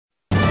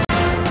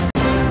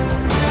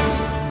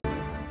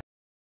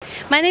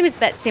My name is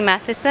Betsy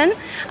Matheson.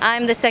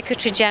 I'm the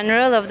Secretary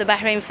General of the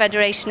Bahrain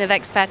Federation of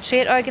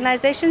Expatriate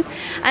Organizations,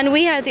 and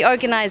we are the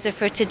organizer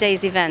for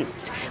today's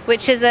event,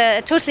 which is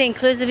a totally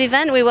inclusive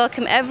event. We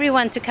welcome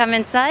everyone to come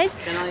inside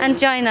and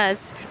join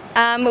us.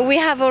 We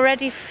have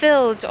already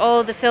filled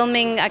all the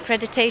filming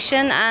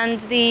accreditation,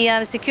 and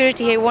the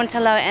security here won't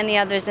allow any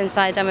others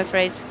inside, I'm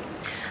afraid.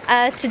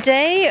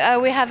 Today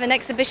we have an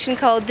exhibition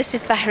called This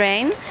is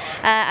Bahrain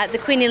at the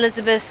Queen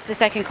Elizabeth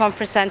II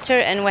Conference Centre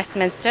in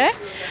Westminster,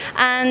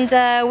 and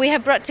we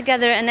have brought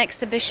together an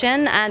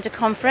exhibition and a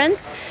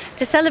conference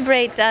to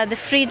celebrate the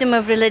freedom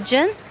of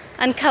religion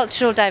and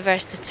cultural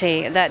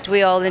diversity that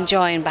we all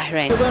enjoy in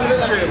Bahrain.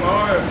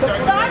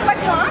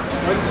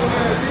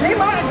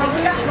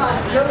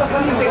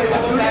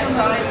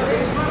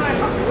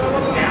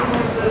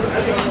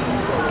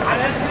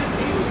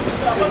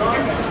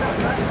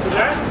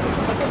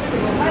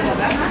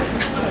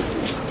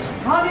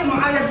 هذه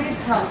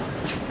معالجتها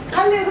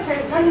خلي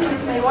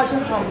اسمه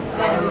يواجههم.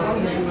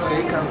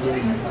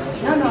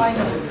 No, I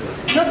know.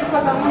 Not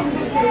because I want to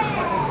be case.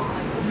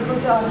 Because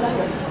they are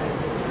liars.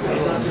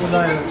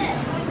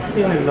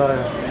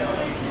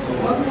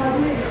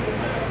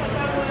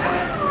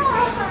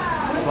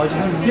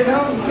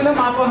 كلهم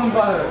عطوهم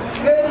ظاهر.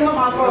 كلهم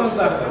عطوهم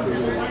ظاهر.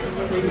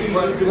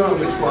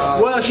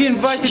 Well, she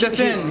invited us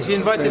in. She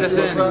invited us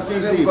in.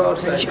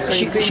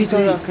 She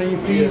told us. Can you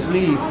please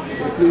leave?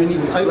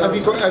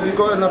 Have you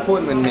got an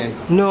appointment here?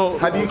 No.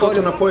 Have you got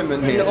an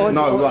appointment here?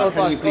 No. Right.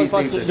 Can you please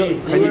leave?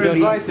 Can you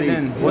please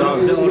leave? No.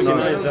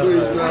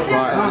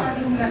 Right.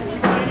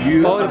 You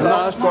have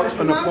not got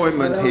an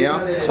appointment here.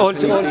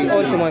 Also my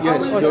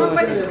friend.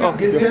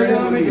 Okay.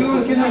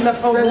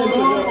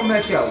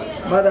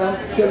 Madam,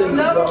 tell him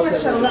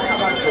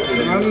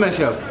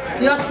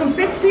لا ياكم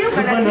بيتسي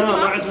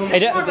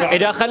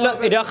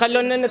إذا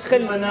خلونا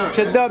ندخل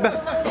شدابة.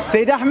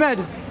 سيد أحمد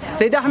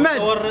سيد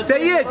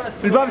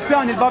الباب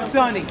الثاني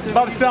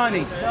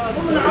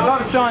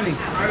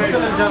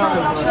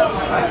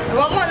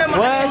والله لما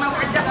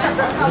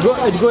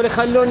تقولي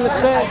خلونا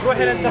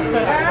ندخل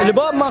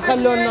الباب ما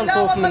خلونا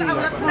نطوف منه.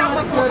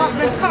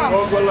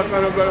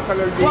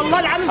 والله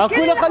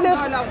العظيم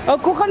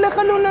اكو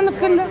خلونا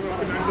ندخل.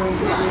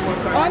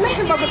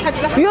 نحن ما بنحد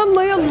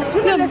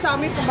يلا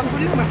اساميكم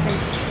بقول لهم الحين.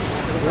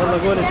 يلا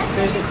قولي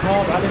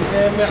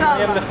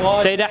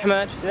سيد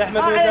احمد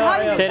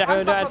وداعي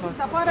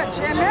السفاره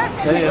الشيمه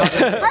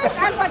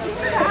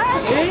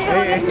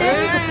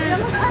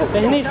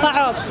هاي هني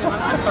صعب.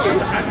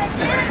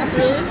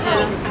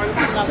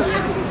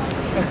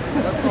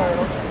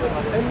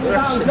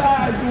 النظام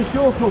قاعد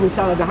نشوفهم ان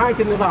شاء الله. نهايه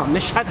النظام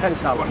نشهدها ان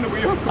شاء الله.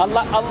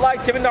 الله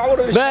يكتب لنا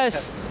عمر.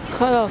 بس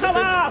خلاص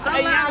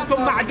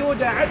ايامكم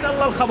معدوده. عد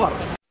الله الخبر.